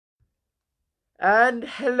And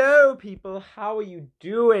hello, people. How are you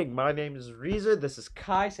doing? My name is Reza. This is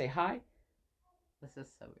Kai. Say hi. This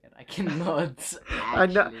is so weird. I cannot I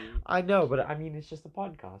know, actually. I know, but I mean, it's just a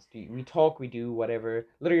podcast. We talk, we do whatever,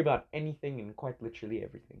 literally about anything and quite literally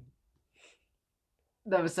everything.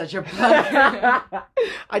 That was such a plug.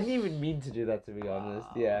 I didn't even mean to do that, to be honest.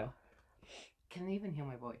 Yeah. Can they even hear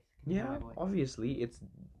my voice? Can you hear Yeah, my voice? obviously, it's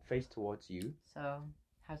faced towards you. So,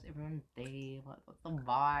 how's everyone's day? What's the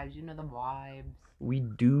vibes? You know the vibes. We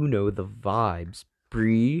do know the vibes,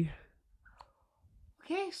 Bree.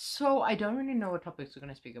 Okay, so I don't really know what topics we're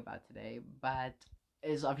going to speak about today, but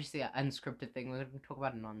it's obviously an unscripted thing. We're going to talk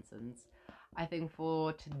about nonsense. I think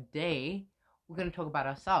for today, we're going to talk about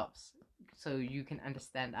ourselves. So you can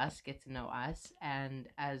understand us, get to know us, and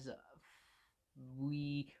as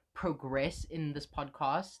we progress in this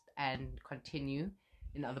podcast and continue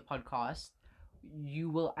in other podcasts, you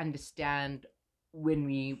will understand when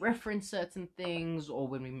we reference certain things or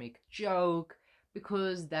when we make a joke,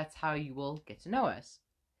 because that's how you will get to know us.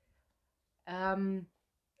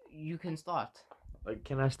 You can start.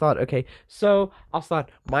 Can I start? Okay, so I'll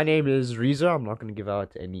start. My name is Reza. I'm not gonna give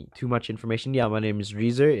out any too much information. Yeah, my name is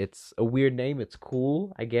Reza. It's a weird name. It's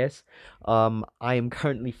cool, I guess. I am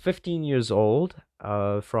currently 15 years old.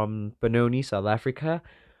 From Benoni, South Africa.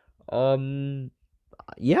 Um,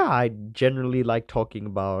 yeah, I generally like talking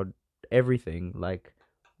about everything, like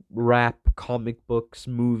rap, comic books,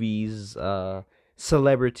 movies,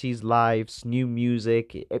 celebrities' lives, new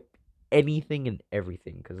music, anything and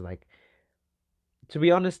everything. Because like, to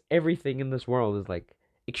be honest, everything in this world is like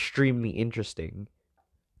extremely interesting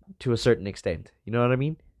to a certain extent. You know what I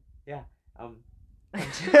mean? Yeah.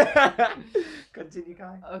 Continue,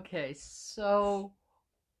 Kai. Okay, so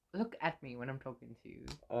look at me when I'm talking to you.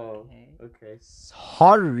 Oh. Okay. Okay.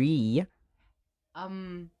 Sorry.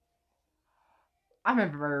 I'm a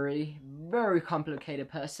very, very complicated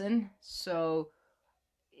person, so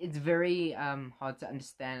it's very hard to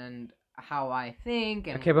understand how I think.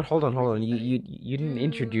 And Okay, but hold on. reasons You didn't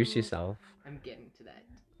introduce yourself. I'm getting to that.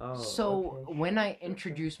 Oh. So okay. when I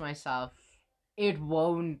introduce myself, it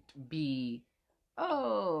won't be,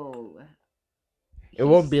 oh, It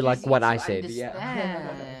won't be he's like easy what to I said. Yeah.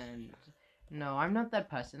 understand. No, I'm not that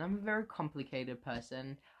person. I'm a very complicated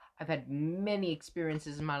person. I've had many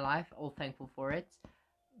experiences in my life, all thankful for it.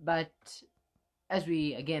 But as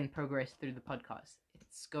we again progress through the podcast,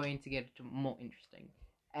 it's going to get more interesting,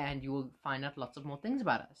 and you will find out lots of more things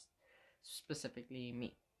about us, specifically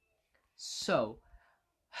me. So,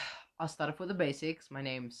 I'll start off with the basics. My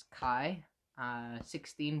name's Kai,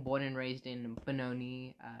 16, born and raised in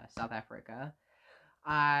Benoni, South Africa.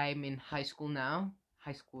 I'm in high school now.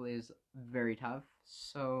 High school is very tough,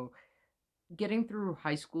 so getting through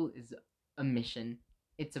high school is a mission.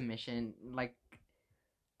 It's a mission. Like,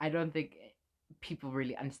 I don't think people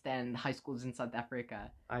really understand high schools in South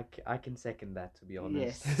Africa. I can second that, to be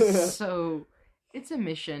honest. Yes. So it's a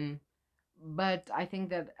mission, but I think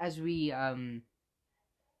that as we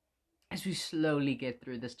slowly get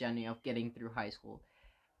through this journey of getting through high school,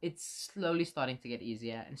 it's slowly starting to get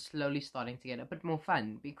easier and slowly starting to get a bit more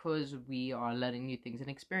fun, because we are learning new things and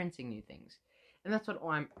experiencing new things. And that's what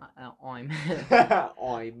I'm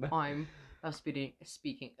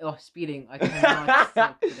speeding. I cannot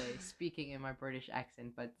talk today. Speaking in my British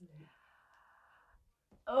accent, but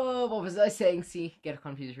what was I saying? See, get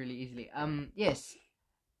confused really easily. Yes,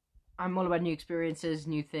 I'm all about new experiences,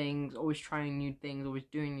 new things, always trying new things, always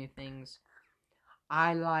doing new things.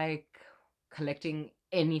 I like collecting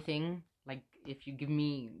anything. Like, if you give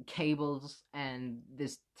me cables and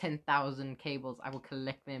there's 10,000 cables, I will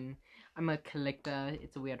collect them. I'm a collector.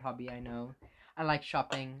 It's a weird hobby, I know. I like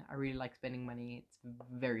shopping. I really like spending money. It's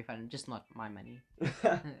very fun. Just not my money.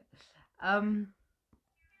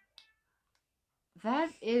 That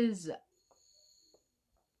is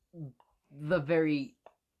the very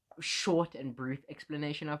short and brief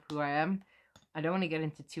explanation of who I am. I don't want to get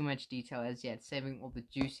into too much detail as yet, saving all the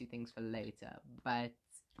juicy things for later, but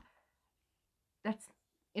that's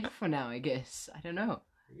it for now, I guess. I don't know.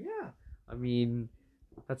 Yeah. I mean,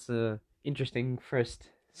 that's a interesting first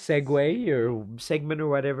segue or segment or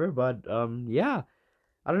whatever, but yeah.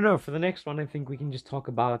 I don't know, for the next one I think we can just talk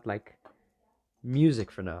about like music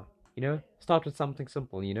for now. You know? Start with something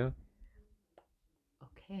simple, you know?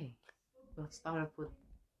 Okay, let's start off with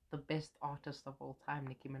the best artist of all time,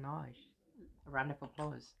 Nicki Minaj. A round of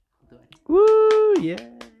applause. I'll do it. Woo, yeah.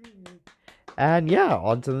 And yeah,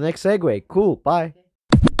 on to the next segue. Cool, bye.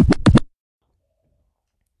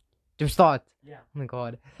 To start. Yeah. Oh my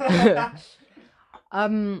god.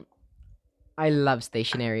 I love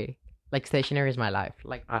stationery. Like, stationery is my life.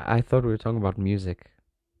 Like, I thought we were talking about music.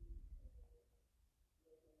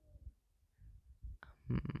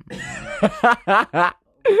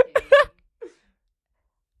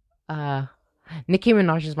 Uh, Nicki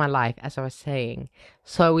Minaj is my life, as I was saying.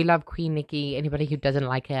 So we love Queen Nicki. Anybody who doesn't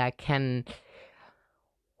like her can.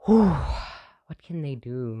 What can they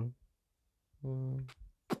do?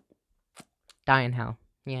 Die in hell.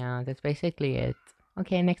 Yeah, that's basically it.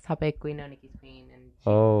 Okay, next topic. We know Nicki's queen, and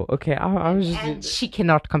Oh, okay. I was and just she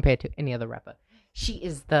cannot compare to any other rapper. She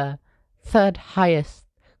is the third highest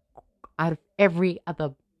out of every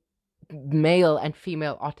other male and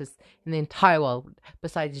female artist in the entire world,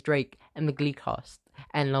 besides Drake and the Glee cast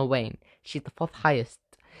and Lil Wayne. She's the fourth highest,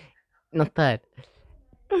 not third.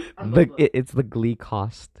 it's the Glee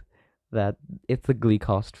cost it's the Glee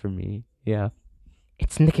cost for me. Yeah.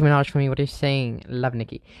 It's Nicki Minaj for me. What are you saying? Love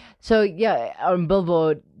Nicki. So yeah, on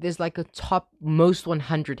Billboard, there's like a top most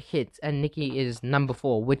 100 hits, and Nicki is number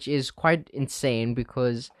 4, which is quite insane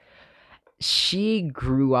because she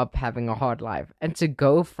grew up having a hard life, and to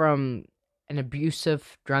go from an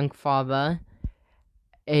abusive drunk father,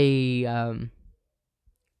 a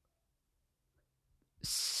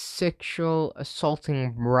sexual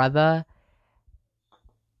assaulting brother,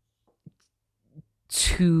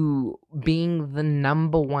 to being the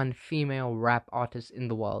number 1 female rap artist in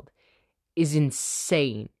the world is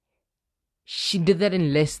insane. She did that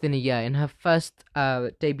in less than a year. In her first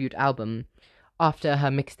debut album, after her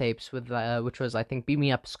mixtapes, with which was, I think, Beat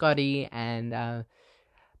Me Up Scotty and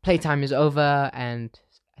Playtime Is Over, and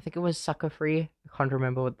I think it was Sucker Free. I can't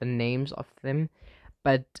remember what the names of them,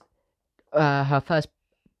 but her first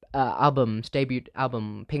debut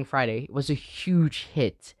album, Pink Friday, was a huge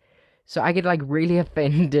hit. So I get like really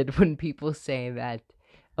offended when people say that,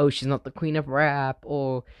 oh, she's not the queen of rap,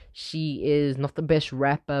 or she is not the best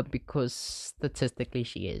rapper, because statistically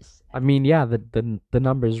she is. I mean, yeah, the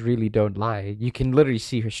numbers really don't lie. You can literally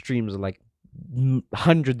see her streams are like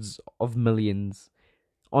hundreds of millions.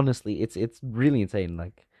 Honestly, it's really insane.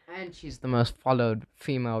 Like, And she's the most followed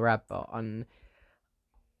female rapper on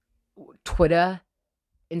Twitter,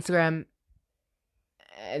 Instagram,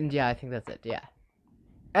 and yeah, I think that's it. Yeah.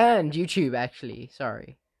 And YouTube, actually.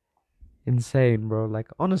 Sorry. insane, bro. Like,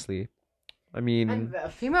 honestly, I mean, And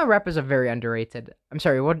female rappers are very underrated. I'm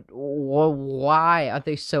sorry, why are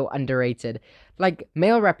they so underrated? Like,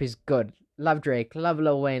 male rap is good. Love Drake, love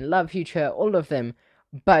Lil Wayne, love Future, all of them.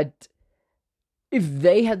 But if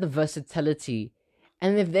they had the versatility,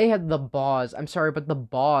 and if they had the bars, I'm sorry, but the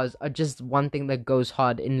bars are just one thing that goes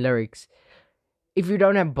hard in lyrics. If you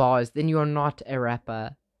don't have bars, then you are not a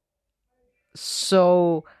rapper.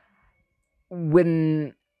 So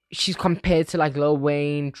when she's compared to like Lil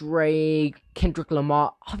Wayne, Drake, Kendrick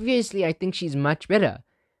Lamar, obviously I think she's much better.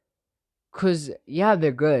 Cause yeah,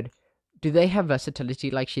 they're good. Do they have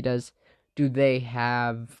versatility like she does? Do they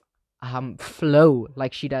have flow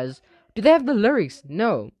like she does? Do they have the lyrics?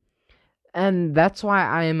 No. And that's why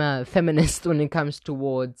I am a feminist when it comes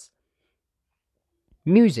towards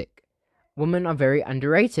music. Women are very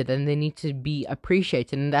underrated and they need to be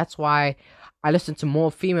appreciated, and that's why I listen to more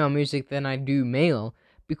female music than I do male,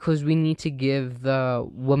 because we need to give the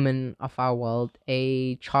women of our world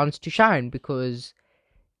a chance to shine, because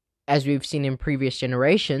as we've seen in previous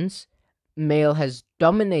generations, male has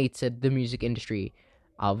dominated the music industry.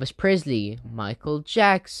 Elvis Presley, Michael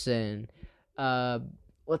Jackson,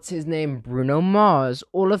 what's his name, Bruno Mars,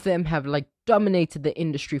 all of them have like dominated the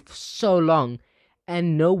industry for so long,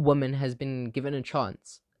 and no woman has been given a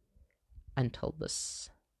chance until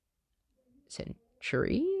this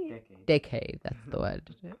century? Decade, that's the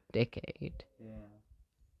word. Decade.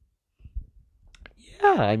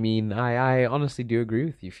 yeah, I mean, I honestly do agree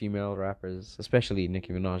with you. Female rappers, especially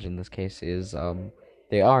Nicki Minaj in this case, is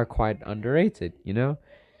they are quite underrated, you know.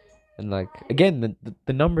 And like again,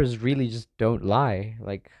 the numbers really just don't lie.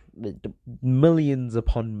 Like the millions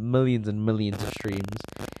upon millions and millions of streams,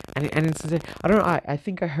 and it's I don't know. I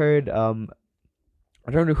think I heard I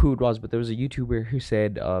don't know who it was, but there was a YouTuber who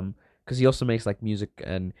said because he also makes like music,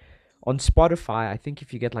 and on Spotify, I think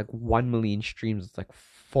if you get like 1 million streams, it's like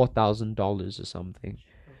 $4,000 or something.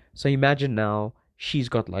 So imagine now she's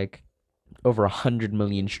got like over 100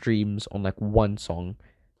 million streams on like one song.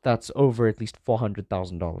 That's over at least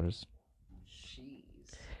 $400,000.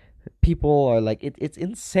 People are like, it's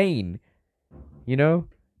insane, you know.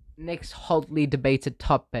 Next hotly debated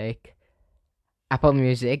topic: Apple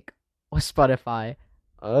Music or Spotify?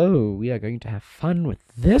 Oh, we are going to have fun with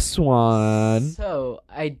this one. So,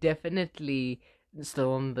 I definitely,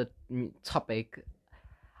 still on the topic,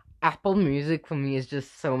 Apple Music for me is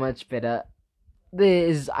just so much better.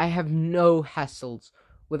 I have no hassles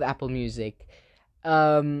with Apple Music.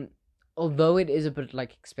 Although it is a bit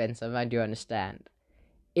like expensive, I do understand.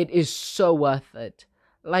 It is so worth it.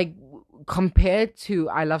 like compared to,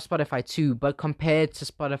 I love Spotify too, but compared to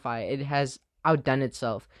Spotify, it has outdone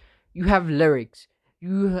itself. You have lyrics.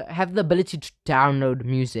 You have the ability to download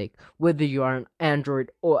music, whether you are an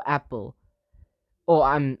Android or Apple, or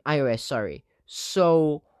I'm iOS. Sorry.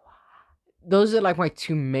 So those are like my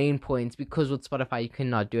two main points, because with Spotify you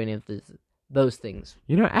cannot do any of those things.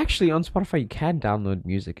 Actually, on Spotify you can download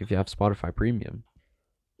music if you have Spotify Premium.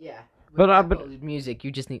 Yeah. But Apple Music,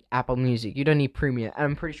 you just need Apple Music. You don't need Premium.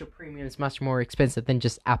 I'm pretty sure Premium is much more expensive than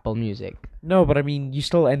just Apple Music. no, but I mean, you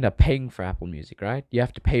still end up paying for Apple Music, right? You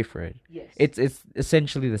have to pay for it. Yes. It's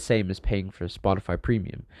essentially the same as paying for Spotify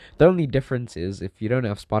Premium. The only difference is if you don't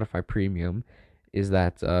have Spotify Premium, is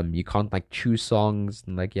that you can't like choose songs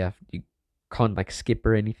and like you can't like skip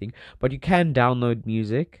or anything, but you can download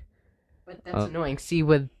music. But that's annoying. See,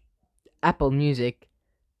 with Apple Music,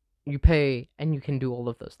 you pay and you can do all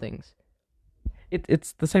of those things.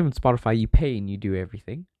 It's the same with Spotify. You pay and you do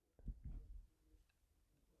everything.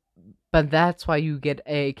 But that's why you get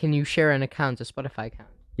can you share an account, a Spotify account?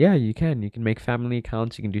 Yeah, you can. You can make family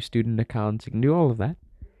accounts. You can do student accounts. You can do all of that.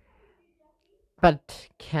 But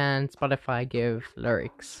can Spotify give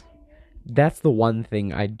lyrics? That's the one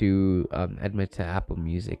thing I do admit to Apple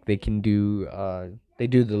Music. They can do they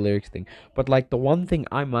do the lyrics thing. But like the one thing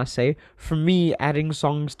I must say, for me, adding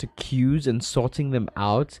songs to queues and sorting them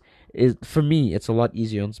out is, for me, it's a lot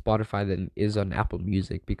easier on Spotify than it is on Apple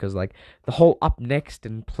Music, because like the whole up next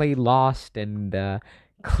and play last and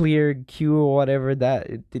clear queue or whatever, that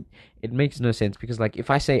it makes no sense, because like if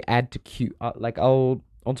I say add to queue, like I'll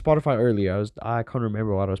on Spotify earlier, I can't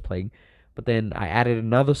remember what I was playing, but then I added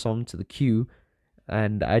another song to the queue,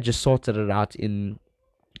 and I just sorted it out in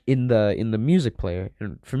the music player.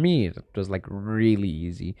 And for me, it was like really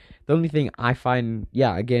easy. The only thing I find,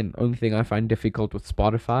 only thing I find difficult with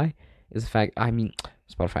Spotify is the fact,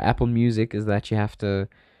 Spotify, Apple Music, is that you have to,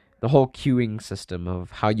 the whole queuing system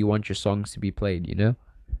of how you want your songs to be played, you know?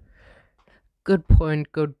 Good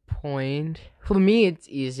point, good point. For me, it's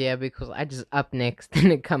easier because I just up next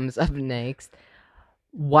and it comes up next.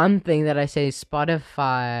 One thing that I say is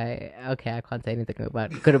Spotify. Okay, I can't say anything good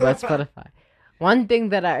about Spotify. One thing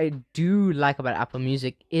that I do like about Apple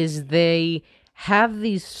Music is they have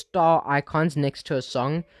these star icons next to a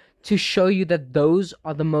song to show you that those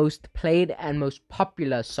are the most played and most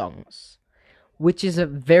popular songs, which is a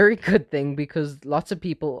very good thing, because lots of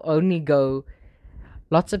people only go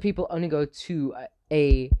to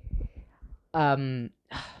a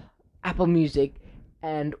Apple Music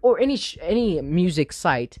and or any music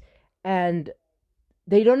site, and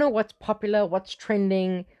they don't know what's popular, what's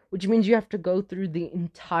trending, which means you have to go through the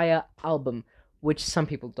entire album, which some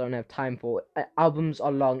people don't have time for. Albums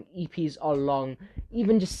are long, EPs are long,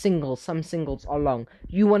 even just singles. Some singles are long.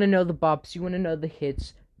 You want to know the bops, you want to know the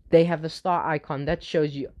hits. They have the star icon that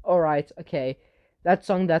shows you, alright, okay, that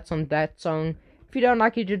song. If you don't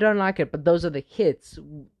like it, you don't like it, but those are the hits.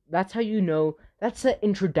 That's how you know. That's the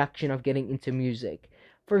introduction of getting into music.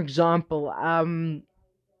 For example,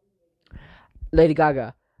 Lady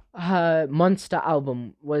Gaga, her Monster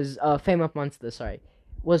album was Fame of Monsters,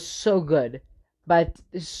 was so good. But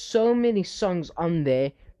there's so many songs on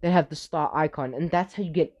there that have the star icon, and that's how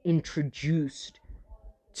you get introduced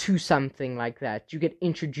to something like that. You get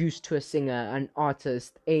introduced to a singer, an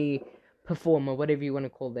artist, a performer, whatever you want to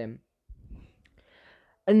call them.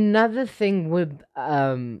 Another thing with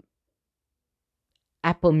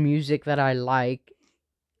Apple Music that I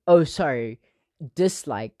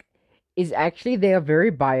dislike, is actually they are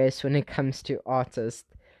very biased when it comes to artists,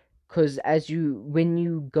 because when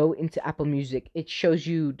you go into Apple Music, it shows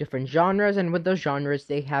you different genres, and with those genres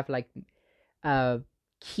they have like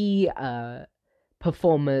key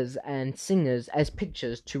performers and singers as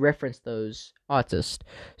pictures to reference those artists.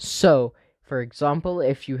 So for example,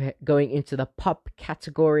 if you going into the pop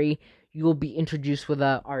category, you will be introduced with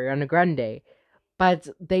Ariana Grande. But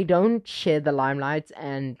they don't share the limelight,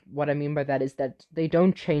 and what I mean by that is that they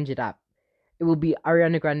don't change it up. It will be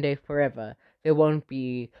Ariana Grande forever. There won't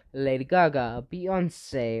be Lady Gaga,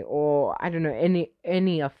 Beyonce, or I don't know,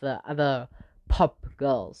 any of the other pop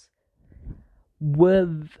girls.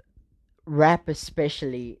 With rap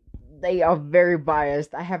especially, they are very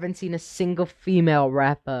biased. I haven't seen a single female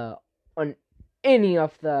rapper on any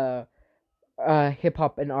of the hip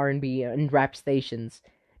hop and R&B and rap stations.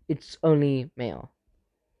 It's only male.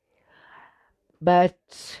 But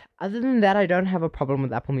other than that, I don't have a problem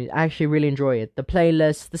with Apple Music. I actually really enjoy it. The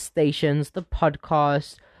playlists, the stations, the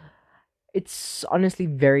podcast. It's honestly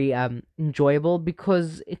very enjoyable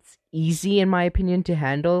because it's easy, in my opinion, to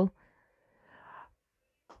handle.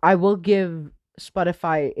 I will give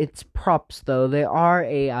Spotify its props though. They are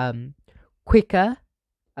a quicker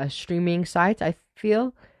streaming sites. I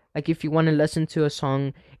feel like if you want to listen to a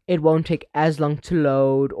song, it won't take as long to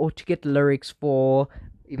load or to get lyrics for.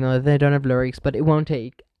 They don't have lyrics, but it won't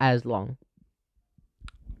take as long.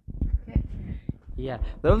 Yeah,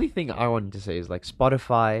 the only thing I wanted to say is like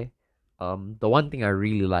Spotify. The one thing I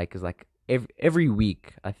really like is like every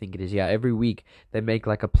week, I think it is. Yeah, every week they make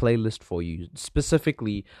like a playlist for you,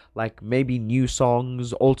 specifically like maybe new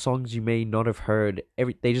songs, old songs you may not have heard.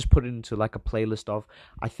 They just put it into like a playlist of,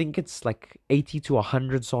 I think it's like 80 to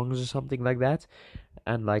 100 songs or something like that,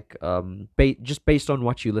 and like just based on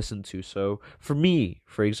what you listen to. So for me,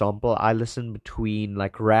 for example, I listen between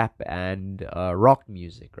like rap and rock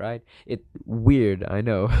music, right? It weird, I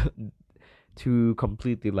know. Two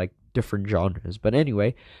completely like different genres. But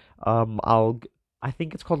anyway, I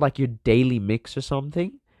think it's called like your daily mix or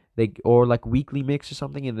something. Or like weekly mix or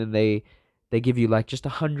something, and then they give you like just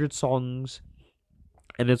 100 songs,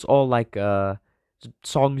 and it's all like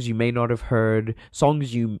songs you may not have heard,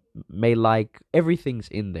 songs you may like. Everything's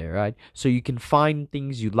in there, right? So you can find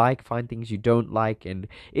things you like, find things you don't like, and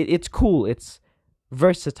it's cool. It's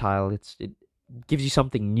versatile. It gives you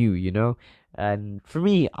something new, And for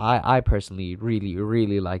me, I personally really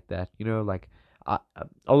really like that. Like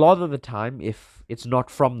a lot of the time, if it's not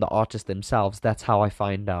from the artist themselves, that's how I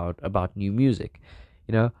find out about new music.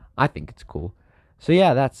 I think it's cool. So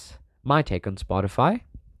yeah, that's my take on Spotify.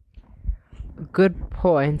 Good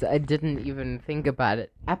point. I didn't even think about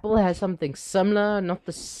it. Apple has something similar, not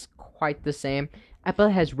quite the same. Apple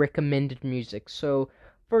has recommended music. So,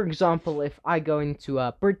 for example, if I go into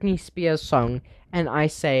a Britney Spears song and I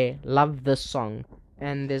say love this song,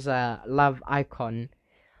 and there's a love icon,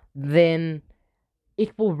 then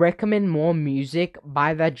it will recommend more music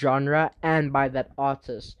by that genre and by that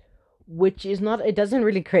artist, which is not, it doesn't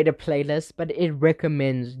really create a playlist, but it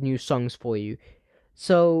recommends new songs for you.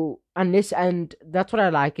 So, and that's what I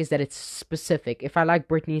like, is that it's specific. If I like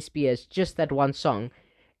Britney Spears, just that one song,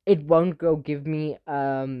 it won't go give me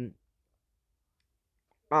a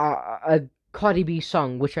Cardi B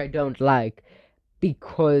song which I don't like,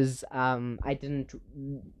 because I didn't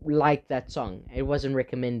like that song. It wasn't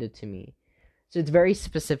recommended to me. So it's very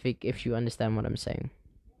specific, if you understand what I'm saying.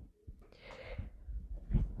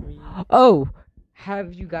 Oh,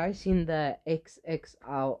 have you guys seen the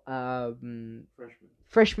XXL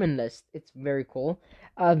freshman list? It's very cool.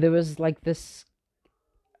 There was like this,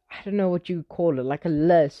 I don't know what you call it, like a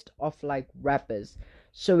list of like rappers.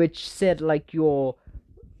 So it said like your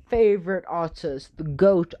favorite artist, the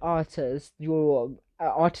GOAT artist, your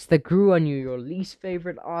artist that grew on you, your least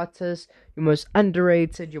favorite artist, your most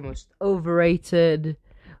underrated, your most overrated.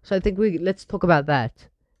 So I think let's talk about that.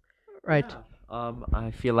 Right. Yeah.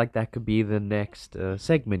 I feel like that could be the next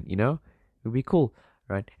segment. It would be cool,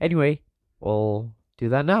 right? Anyway, we'll do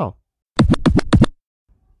that now.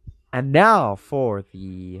 And now for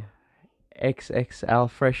the XXL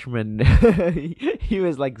freshman. He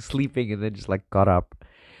was like sleeping and then just like got up.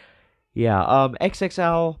 Yeah,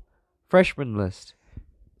 XXL freshman list.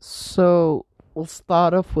 So we'll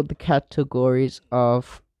start off with the categories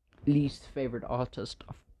of least favorite artist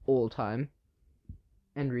of all time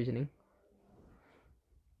and reasoning.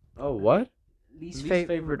 Oh, what? Least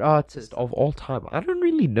favorite artist of all time. I don't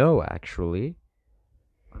really know, actually.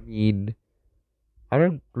 I mean, I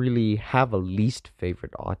don't really have a least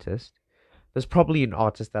favorite artist. There's probably an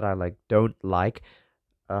artist that I like don't like.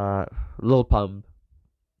 Lil Pump.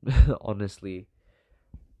 Honestly.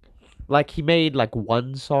 Like, he made like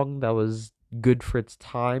one song that was good for its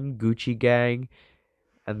time, Gucci Gang,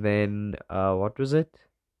 and then what was it?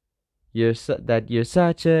 You're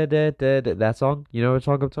such a that song. You know what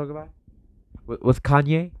song I'm talking about? With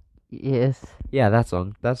Kanye. Yes. Yeah, that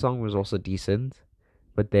song. That song was also decent,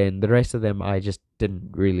 but then the rest of them I just didn't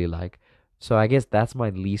really like. So I guess that's my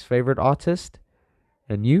least favorite artist.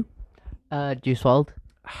 And you? Juice WRLD.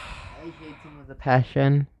 I hate him with a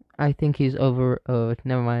passion. I think he's over. Oh,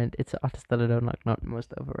 never mind. It's an artist that I don't like, not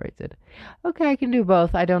most overrated. Okay, I can do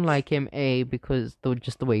both. I don't like him, because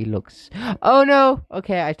just the way he looks. Oh no.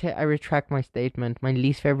 Okay, I retract my statement. My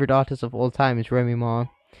least favorite artist of all time is Remy Ma.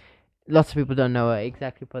 Lots of people don't know her.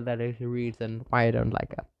 Exactly for that is the reason why I don't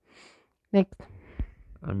like her. Next.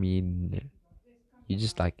 I mean, you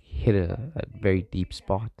just like hit a very deep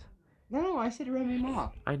spot. No, I said Remy Ma.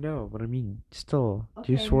 I know, but I mean, still,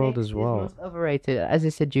 okay, Juice WRLD as well. Most overrated. As I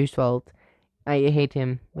said, Juice WRLD. I hate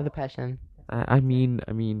him with a passion. I mean,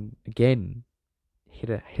 again, hit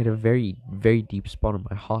a very very deep spot in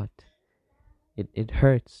my heart. It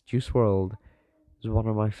hurts. Juice WRLD is one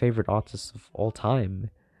of my favorite artists of all time.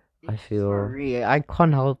 I feel. Sorry, I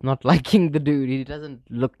can't help not liking the dude. He doesn't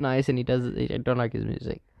look nice, and I don't like his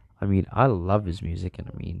music. I mean, I love his music, and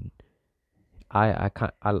I mean, I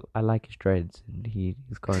like his dreads, and he's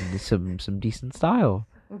got some decent style.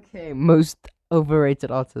 Okay, most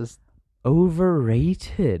overrated artist.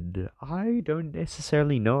 Overrated. I don't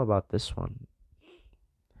necessarily know about this one.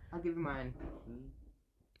 I'll give you mine.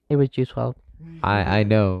 It was Juice WRLD. I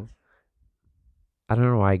know. I don't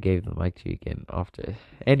know why I gave the mic to you again after.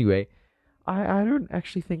 Anyway, I don't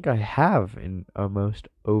actually think I have a most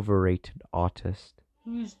overrated artist.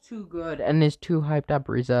 Who's too good and is too hyped up,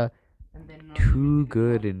 Riza? And then not Too music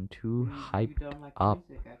good anymore? and too You hyped don't like up.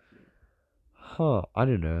 music, actually. Huh, I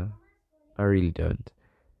don't know. I really don't.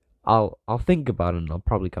 I'll think about it and I'll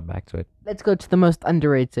probably come back to it. Let's go to the most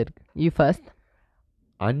underrated. You first.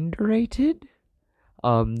 Underrated?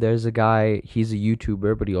 There's a guy, he's a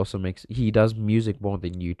YouTuber, but he does music more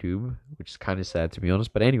than YouTube, which is kind of sad to be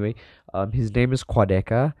honest. But anyway, his name is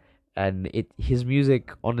Quadeka, and his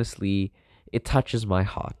music, honestly, it touches my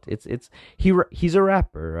heart. He's a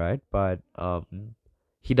rapper, right? But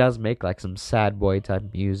he does make like some sad boy type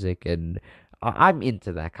music, and I'm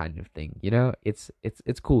into that kind of thing. You know, it's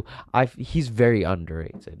cool. He's very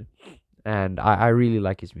underrated, and I really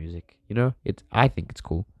like his music. You know, I think it's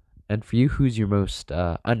cool. And for you, who's your most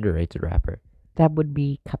underrated rapper? That would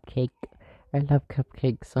be Cupcake. I love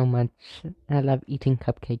Cupcake so much. I love eating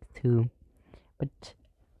cupcakes too. But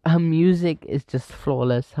her music is just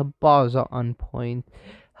flawless. Her bars are on point.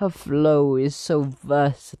 Her flow is so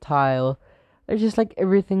versatile. I just like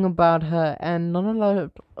everything about her, and not a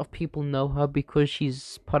lot of people know her because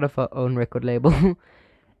she's part of her own record label.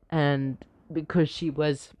 And because she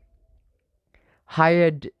was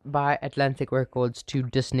hired by Atlantic Records to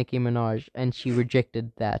diss Nicki Minaj, and she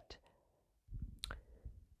rejected that.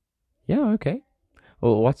 Yeah, okay.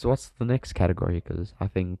 Well, what's the next category? Because I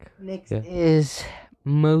think Next is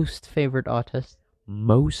most favorite artist.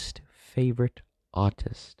 most favorite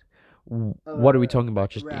artist. What are we talking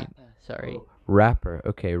about, Justine? Rapper, sorry. Rapper.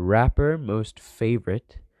 Okay, rapper. Most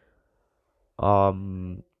favorite. I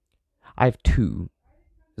have two.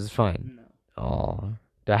 This is fine. No. Oh,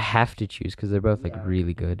 do I have to choose? Because they're both like Yeah.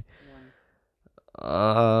 really good.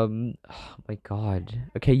 Oh my God.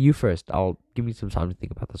 Okay, you first. I'll give me some time to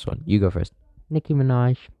think about this one. You go first. Nicki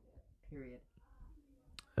Minaj. Period.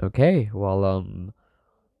 Okay. Well,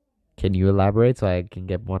 can you elaborate so I can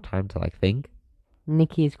get more time to like think?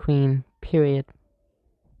 Nicki is queen. Period.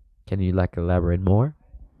 Can you like elaborate more?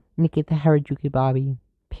 Nicki the Harajuki Bobby.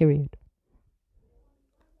 Period.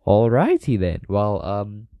 Alrighty then. Well,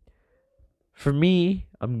 for me,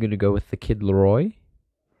 I'm gonna go with the Kid Leroy.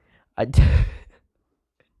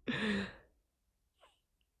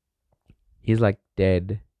 He's like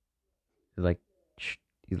dead. He's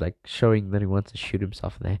like showing that he wants to shoot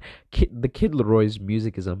himself in the head. The Kid Leroy's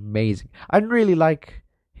music is amazing. I didn't really like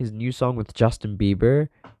his new song with Justin Bieber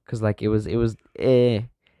because like it wasn't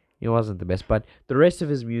the best. But the rest of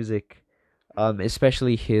his music,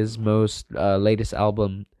 especially his most latest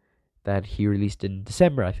album that he released in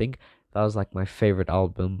December, I think that was like my favorite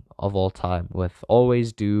album of all time, with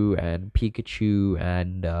Always Do and Pikachu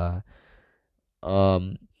and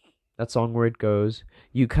that song where it goes,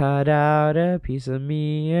 you cut out a piece of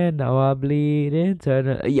me and now I bleed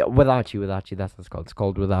internal. Yeah, Without You, that's what it's called. It's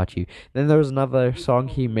called Without You. Then there was another song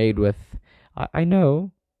he made with, I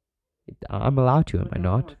know, I'm allowed to, am I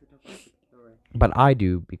not? But I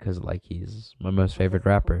do because like he's my most favorite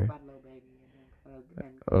rapper.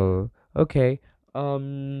 Oh, okay.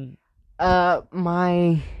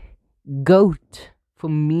 My goat for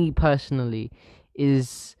me personally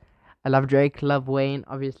is, I love Drake, love Wayne,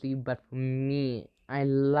 obviously, but for me, I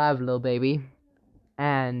love Lil Baby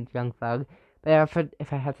and Young Thug. But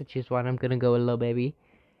if I had to choose one, I'm gonna go with Lil Baby.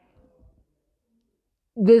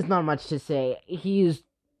 There's not much to say. He is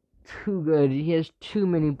too good. He has too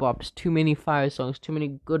many bops, too many fire songs, too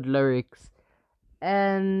many good lyrics,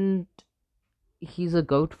 and he's a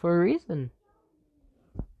goat for a reason.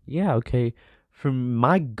 Yeah, okay. For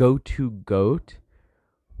my go-to goat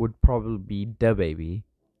would probably be DaBaby.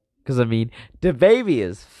 Because, I mean, DaBaby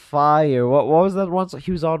is fire. What was that one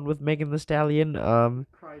he was on with Megan Thee Stallion?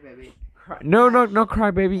 Crybaby. No, not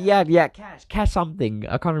Crybaby. Yeah, Cash something.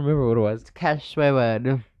 I can't remember what it was. Cash swear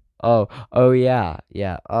word. Oh yeah.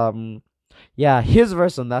 Yeah, his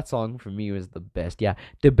verse on that song for me was the best. Yeah,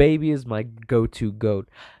 DaBaby is my go-to goat.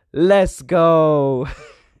 Let's go.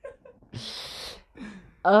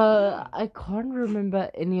 I can't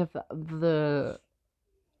remember any of the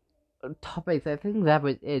topics. I think that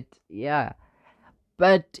was it. Yeah.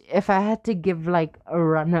 But if I had to give like a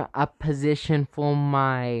runner-up position for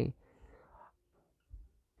my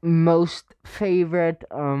most favorite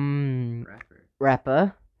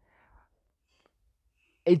rapper,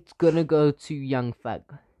 it's gonna go to Young Thug.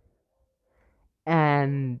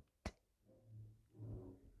 And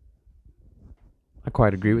I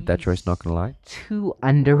quite agree with that choice, not gonna lie. too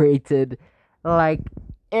underrated. Like,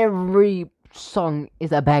 every song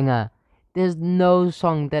is a banger. There's no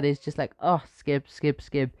song that is just like, oh, skip.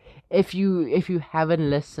 If you haven't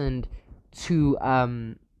listened to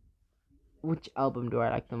which album do I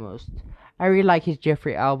like the most? I really like his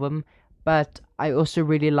Jeffrey album, but I also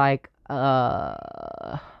really like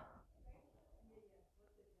I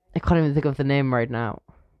can't even think of the name right now.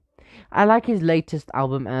 I like his latest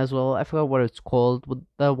album as well. I forgot what it's called, with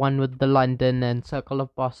the one with the London and Circle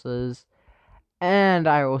of Bosses. And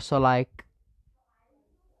I also like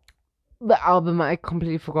the album. I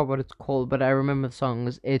completely forgot what it's called, but I remember the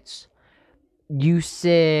songs. It's You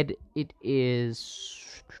Said It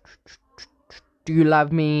Is Do You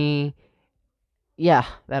Love Me? Yeah,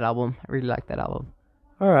 that album. I really like that album.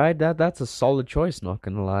 All right, that's a solid choice, not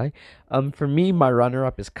gonna lie. For me, my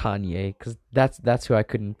runner-up is Kanye, cause that's who I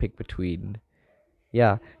couldn't pick between.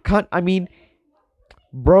 Yeah, I mean,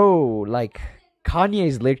 bro, like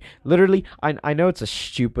Kanye's literally. I know it's a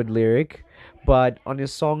stupid lyric, but on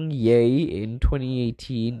his song "Yay" in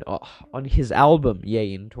 2018, on his album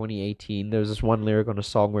 "Yay" in 2018, there's this one lyric on a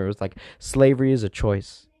song where it was like, "Slavery is a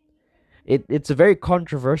choice." It's a very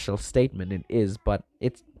controversial statement. It is, but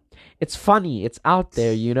it's funny. It's out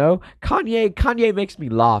there, you know. Kanye makes me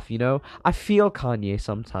laugh, you know. I feel Kanye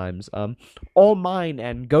sometimes. All Mine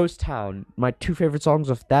and Ghost Town, my two favorite songs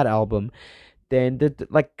of that album. Then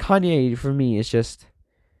like Kanye for me is just,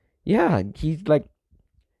 yeah,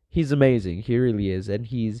 he's amazing. He really is, and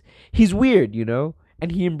he's weird, you know,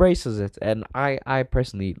 and he embraces it, and I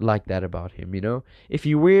personally like that about him, you know. If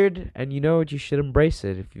you're weird and you know it, you should embrace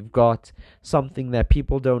it. If you've got something that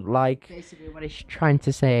people don't like, Basically, what he's trying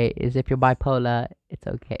to say is if you're bipolar, it's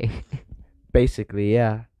okay. basically,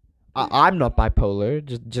 yeah. I'm not bipolar,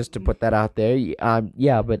 just to put that out there.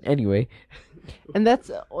 Yeah, but anyway, And that's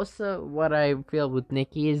also what I feel with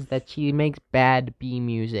Nicki, is that she makes bad B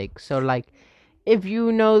music. So, like, if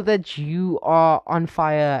you know that you are on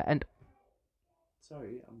fire and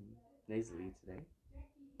sorry, I'm nasally today.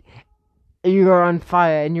 you're on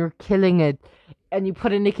fire and you're killing it, and you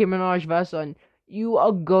put a Nicki Minaj verse on, you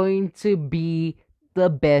are going to be the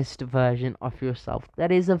best version of yourself.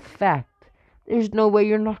 That is a fact. There's no way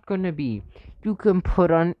you're not going to be. You can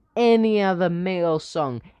put on any other male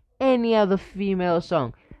song, any other female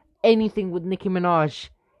song, anything with Nicki Minaj.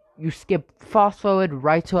 You skip fast forward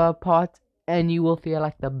right to her part, and you will feel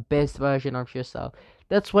like the best version of yourself.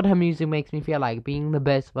 That's what her music makes me feel like, being the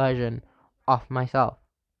best version of myself.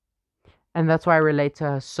 And that's why I relate to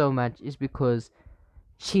her so much, is because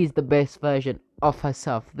she's the best version of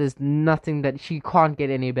herself. There's nothing that she can't get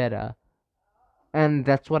any better. And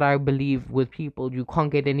that's what I believe with people. You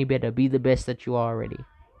can't get any better. Be the best that you are already.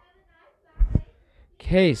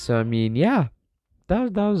 Okay, so I mean, yeah,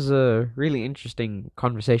 that was a really interesting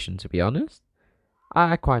conversation, to be honest.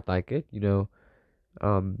 I quite like it, you know.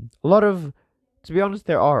 A lot of, to be honest,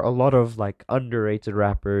 there are a lot of like underrated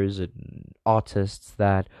rappers and artists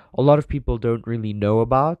that a lot of people don't really know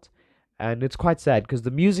about, and it's quite sad because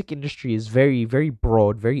the music industry is very, very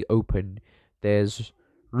broad, very open. There's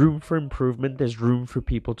room for improvement. There's room for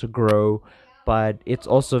people to grow, but it's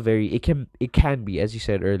also it can be, as you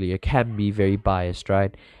said earlier, can be very biased,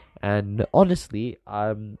 right? And honestly,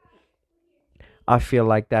 I feel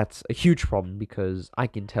like that's a huge problem because I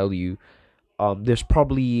can tell you, there's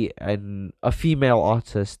probably a female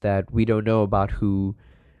artist that we don't know about who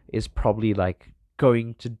is probably like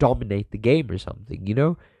going to dominate the game or something, you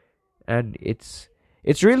know? And it's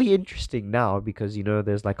really interesting now because, you know,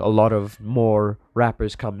 there's like a lot of more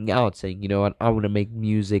rappers coming out saying, you know what, I want to make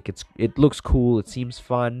music. It looks cool, it seems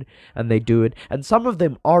fun, and they do it. And some of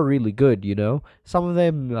them are really good, you know? Some of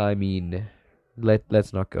them, I mean,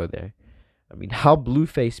 let's not go there. I mean, how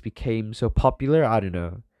Blueface became so popular, I don't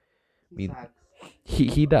know. I mean,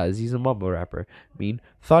 he does. He's a mumble rapper. I mean,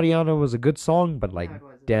 Thariana was a good song, but like,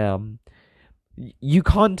 damn, you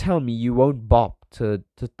can't tell me you won't bop to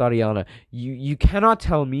Thariana. You cannot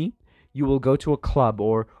tell me you will go to a club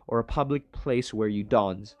or a public place where you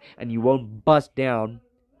dance and you won't bust down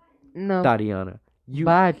No. Thariana.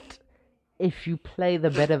 But if you play the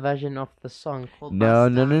better version of the song called No,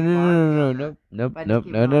 Bust no, no, Down no, by no, no, Rihanna, no, no, by no,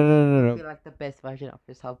 Nicki no, no, Minaj, no, no, you no. feel like the best version of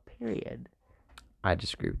yourself, period. I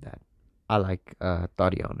disagree with that. I like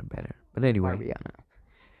Thariana better. But By anyway, Rihanna.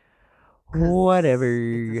 'Cause whatever.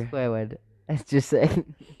 It's a swear word. Let's just say.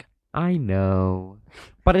 I know.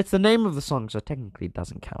 But it's the name of the song, so technically it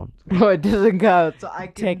doesn't count. No, it doesn't count. So I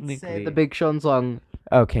can say Technically. the Big Sean song.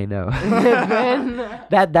 Okay, no.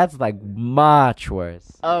 Then- That's like much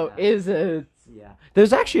worse. Oh, is it? Yeah.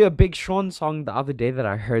 There's actually a Big Sean song the other day that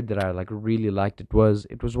I heard that I like really liked. It was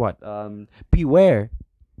what? Beware.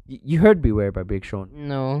 You heard Beware by Big Sean.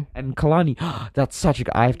 No. And Kalani. That's such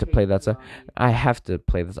a I have to play that song. I have to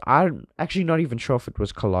play this. I'm actually not even sure if it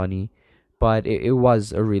was Kalani, but it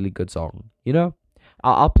was a really good song. You know?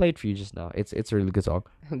 I'll play it for you just now. It's a really good song.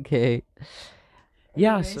 Okay.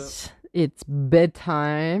 Yeah, Anyways, it's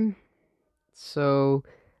bedtime. So,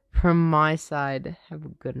 from my side, have a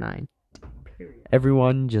good night.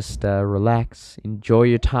 Everyone just relax, enjoy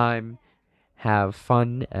your time, have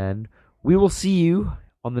fun, and we will see you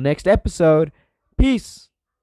on the next episode. Peace.